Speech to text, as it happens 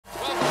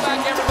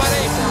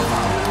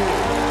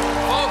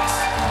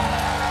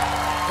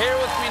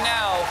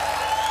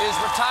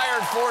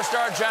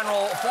four-star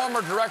general,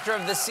 former director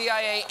of the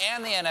CIA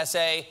and the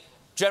NSA,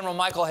 General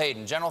Michael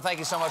Hayden. General, thank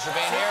you so much for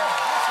being here.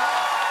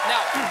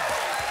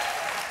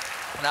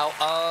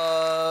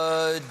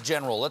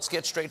 General, let's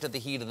get straight to the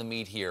heat of the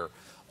meat here.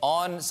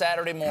 On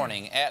Saturday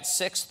morning at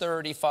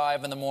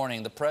 6:35 in the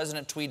morning, the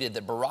president tweeted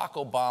that Barack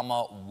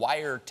Obama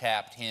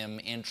wiretapped him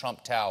in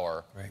Trump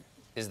Tower. Right.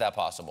 Is that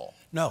possible?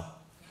 No.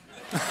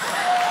 No.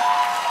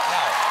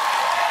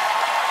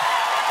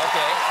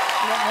 Okay.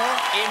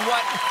 In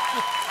what?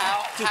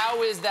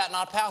 How is that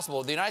not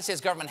possible? The United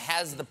States government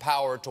has the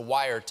power to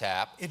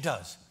wiretap. It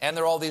does. And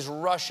there are all these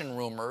Russian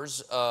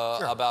rumors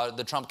about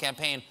the Trump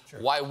campaign.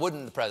 Sure. Why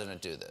wouldn't the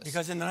president do this?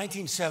 Because in the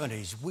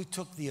 1970s, we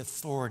took the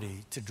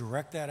authority to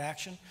direct that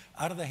action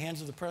out of the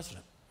hands of the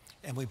president,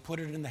 and we put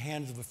it in the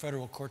hands of the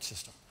federal court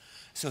system.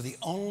 So the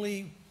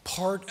only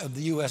part of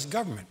the U.S.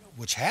 government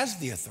which has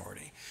the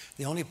authority,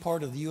 the only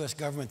part of the U.S.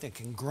 government that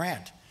can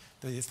grant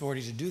the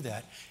authority to do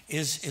that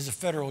is a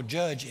federal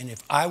judge. And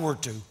if I were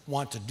to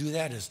want to do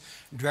that as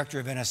director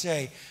of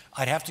NSA,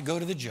 I'd have to go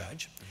to the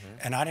judge,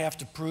 and I'd have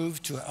to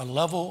prove to a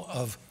level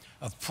of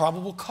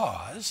probable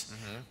cause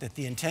that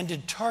the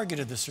intended target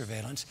of the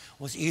surveillance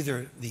was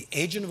either the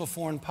agent of a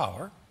foreign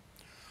power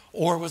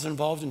or was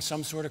involved in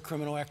some sort of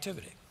criminal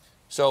activity.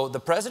 So the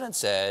president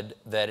said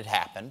that it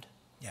happened,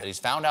 that he's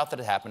found out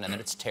that it happened, and that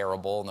it's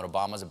terrible, and that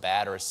Obama's a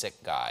bad or a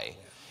sick guy,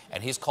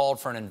 and he's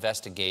called for an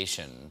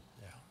investigation.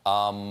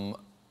 Can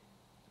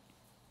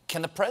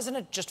the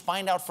president just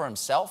find out for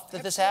himself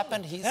that this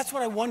happened? That's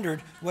what I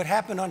wondered. What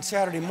happened on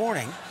Saturday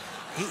morning?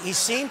 He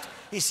seemed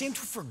to have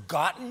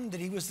forgotten that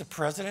he was the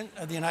president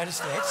of the United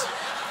States,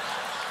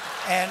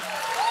 and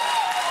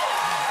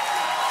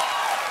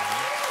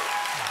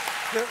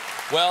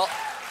well,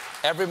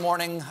 every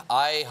morning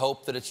I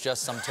hope that it's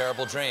just some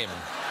terrible dream.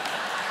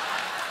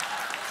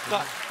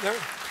 Look, there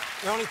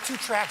are only two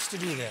tracks to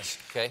do this.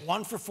 Okay.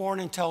 One for foreign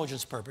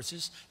intelligence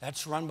purposes.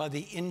 That's run by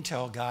the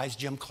Intel guys,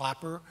 Jim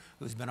Clapper,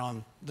 who's been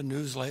on the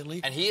news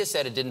lately. And he has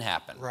said it didn't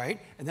happen.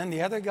 Right. And then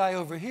the other guy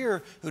over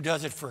here who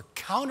does it for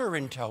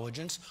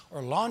counterintelligence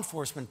or law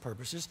enforcement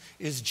purposes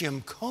is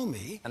Jim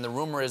Comey. And the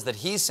rumor is that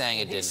he's saying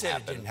it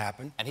didn't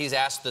happen. And he's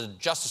asked the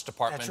Justice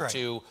Department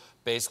to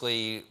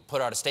basically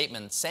put out a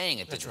statement saying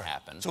it didn't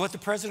happen. So what the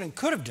president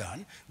could have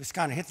done was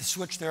kind of hit the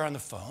switch there on the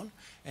phone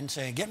and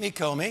say, get me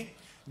Comey.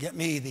 Get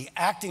me the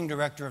acting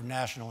director of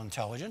national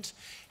intelligence,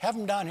 have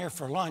them down here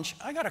for lunch.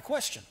 I got a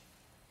question.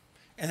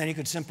 And then he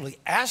could simply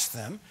ask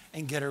them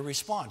and get a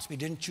response. But he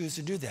didn't choose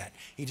to do that.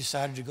 He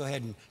decided to go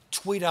ahead and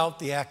tweet out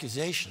the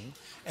accusation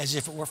as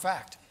if it were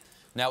fact.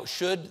 Now,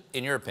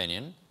 in your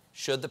opinion,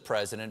 should the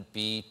president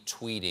be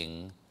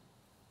tweeting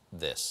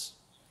this?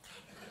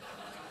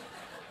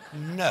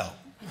 No.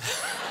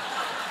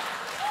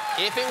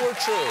 If it were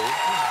true,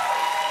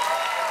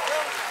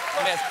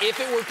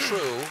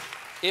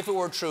 if it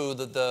were true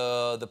that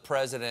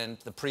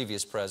the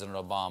previous president,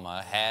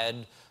 Obama,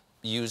 had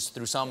used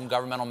through some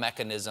governmental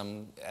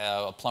mechanism,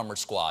 a plumber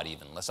squad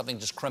even, something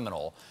just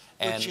criminal.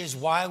 Which is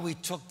why we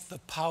took the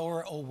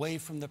power away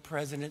from the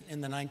president in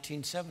the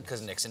 1970s.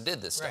 Because Nixon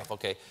did this stuff,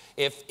 okay.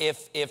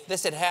 If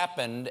this had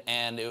happened,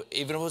 and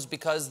even if it was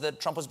because that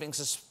Trump was being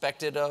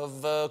suspected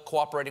of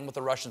cooperating with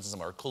the Russians in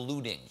some way, or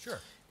colluding,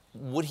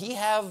 would he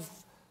have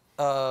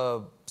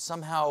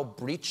somehow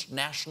breached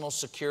national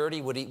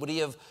security? Would he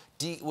have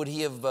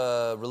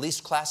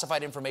released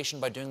classified information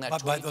by doing that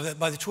tweet?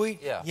 By the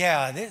tweet? Yeah.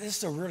 Yeah, this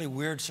is a really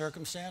weird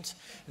circumstance.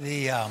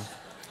 The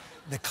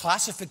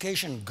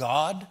classification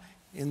god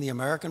in the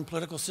American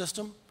political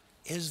system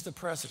is the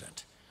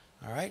president,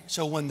 all right?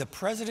 So when the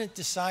president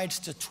decides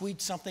to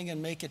tweet something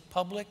and make it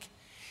public,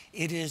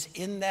 it is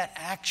in that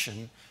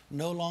action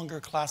no longer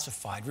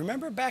classified.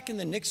 Remember back in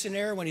the Nixon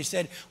era when he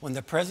said, when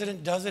the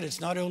president does it,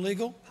 it's not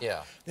illegal?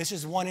 Yeah. This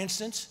is one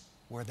instance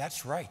where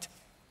that's right.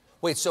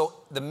 Wait, so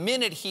the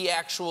minute he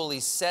actually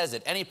says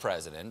it, any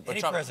president, but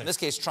Trump, in this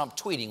case, Trump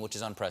tweeting, which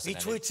is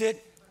unprecedented. He tweets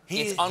it.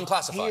 It's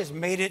unclassified. He has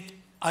made it,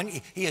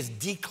 he has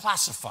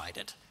declassified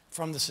it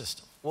from the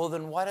system. Well,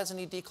 then why doesn't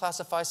he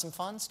declassify some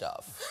fun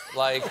stuff?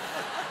 Like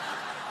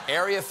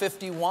Area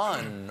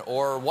 51,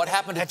 or what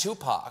happened to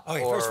Tupac?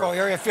 Okay, first of all,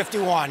 Area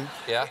 51,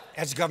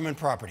 that's government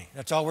property.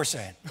 That's all we're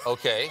saying.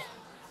 Okay.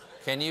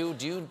 Do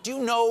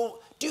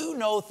you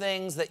know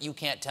things that you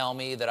can't tell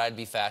me that I'd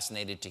be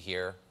fascinated to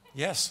hear?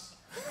 Yes.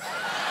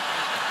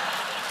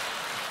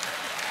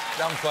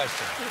 Dumb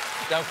question.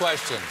 Dumb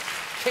question.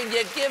 Can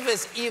you give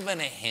us even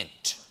a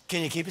hint?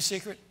 Can you keep a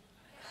secret?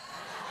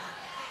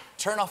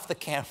 Turn off the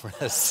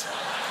cameras.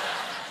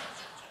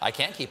 I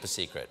can't keep a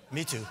secret.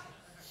 Me too.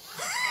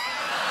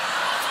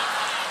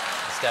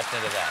 I stepped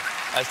into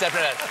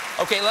that.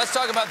 Okay, let's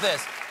talk about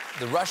this.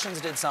 The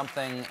Russians did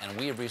something, and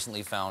we have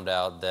recently found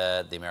out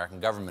that the American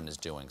government is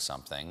doing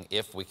something,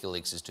 if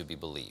WikiLeaks is to be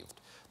believed.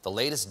 The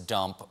latest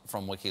dump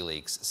from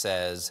WikiLeaks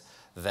says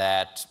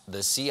that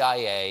the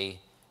CIA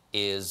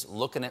is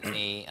looking at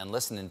me and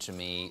listening to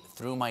me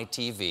through my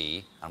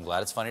TV. I'm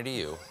glad it's funny to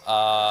you.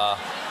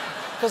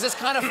 Because it's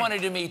kind of funny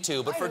to me,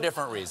 too, but for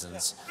different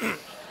reasons.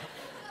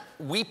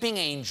 Weeping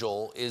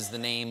Angel is the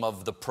name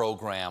of the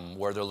program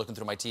where they're looking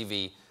through my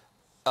TV.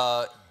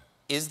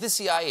 Is the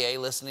CIA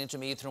listening to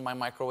me through my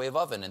microwave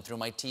oven and through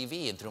my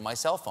TV and through my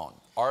cell phone?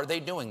 Are they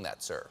doing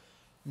that, sir?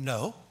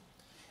 No.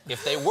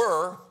 If they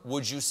were,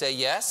 would you say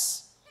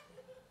yes?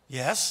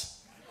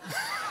 Yes.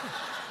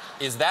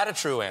 Is that a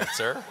true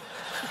answer?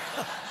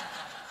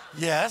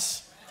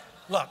 Yes.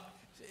 Look,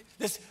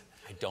 this...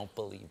 I don't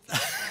believe you.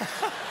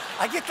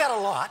 I get that a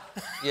lot.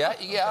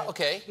 Yeah,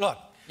 okay. Look.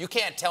 You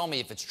can't tell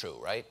me if it's true,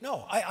 right?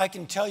 No, I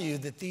can tell you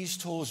that these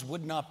tools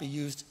would not be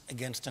used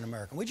against an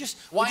American.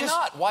 Why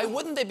not? Why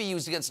wouldn't they be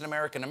used against an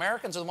American?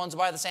 Americans are the ones who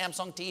buy the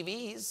Samsung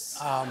TVs.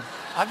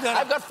 I've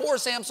got 4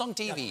 Samsung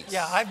TVs.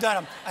 Yeah, I've done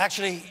them.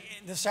 Actually,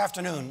 this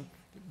afternoon,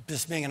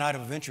 this being an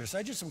item of interest,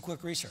 I did some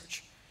quick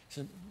research. It's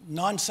a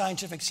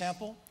non-scientific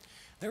sample.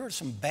 There are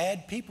some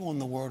bad people in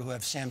the world who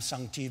have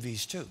Samsung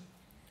TVs too.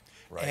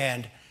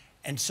 Right.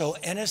 And so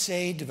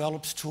NSA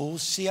develops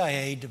tools,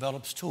 CIA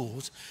develops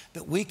tools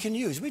that we can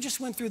use. We just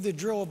went through the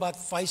drill about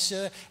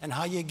FISA and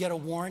how you get a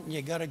warrant and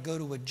you got to go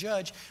to a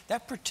judge.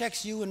 That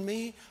protects you and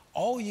me,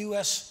 all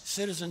U.S.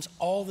 citizens,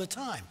 all the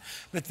time.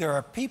 But there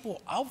are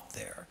people out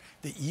there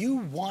that you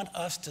want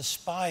us to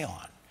spy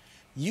on.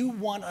 You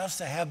want us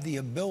to have the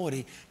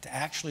ability to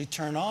actually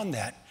turn on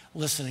that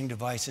listening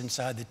device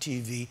inside the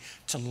TV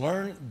to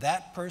learn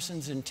that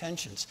person's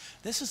intentions.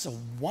 This is a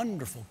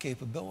wonderful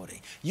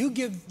capability. You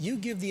give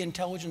the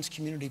intelligence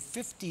community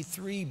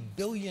 $53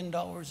 billion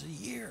a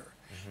year.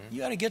 You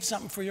got to get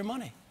something for your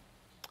money.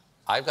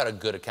 I've got a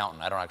good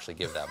accountant. I don't actually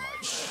give that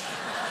much.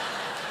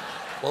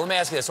 Well, let me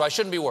ask you this. So I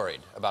shouldn't be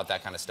worried about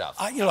that kind of stuff.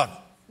 Look,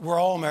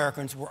 we're all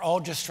Americans. We're all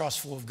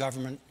distrustful of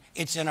government.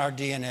 It's in our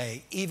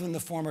DNA, even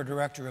the former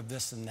director of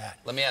this and that.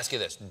 Let me ask you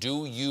this.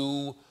 Do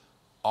you,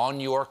 on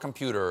your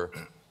computer,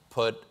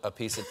 put a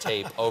piece of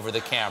tape over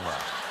the camera?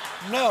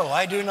 No,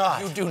 I do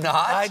not. You do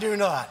not? I do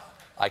not.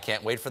 I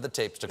can't wait for the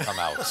tapes to come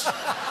out.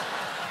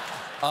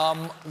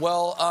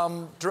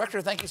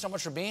 Director, thank you so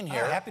much for being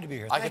here. Happy to be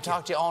here. I could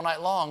talk to you all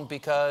night long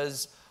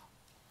because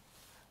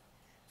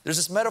there's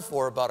this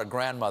metaphor about a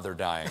grandmother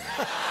dying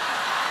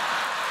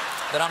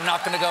that I'm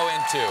not going to go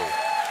into.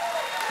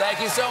 Thank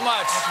you so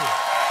much. Thank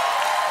you.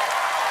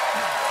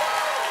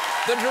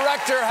 The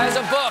director has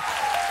a book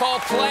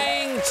called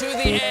Playing to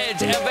the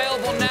Edge,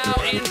 available now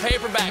in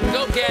paperback.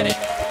 Go get it.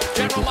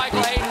 General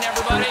Michael Hayden.